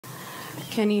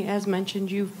Kenny, as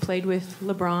mentioned, you've played with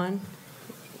LeBron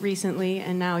recently,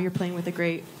 and now you're playing with a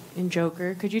great in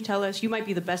Joker. Could you tell us, you might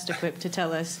be the best equipped to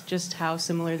tell us just how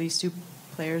similar these two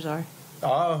players are?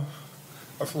 I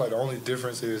feel like the only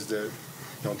difference is that,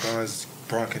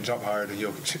 Bron can jump higher than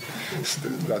Jokic. I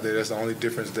think that's the only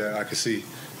difference that I can see.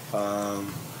 I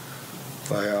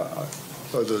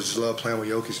just love playing with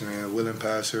Jokic, man. Willing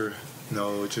passer,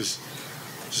 just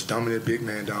dominant big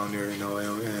man down there,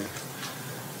 and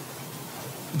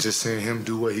just seeing him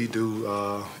do what he do,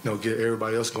 get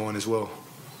everybody else going as well.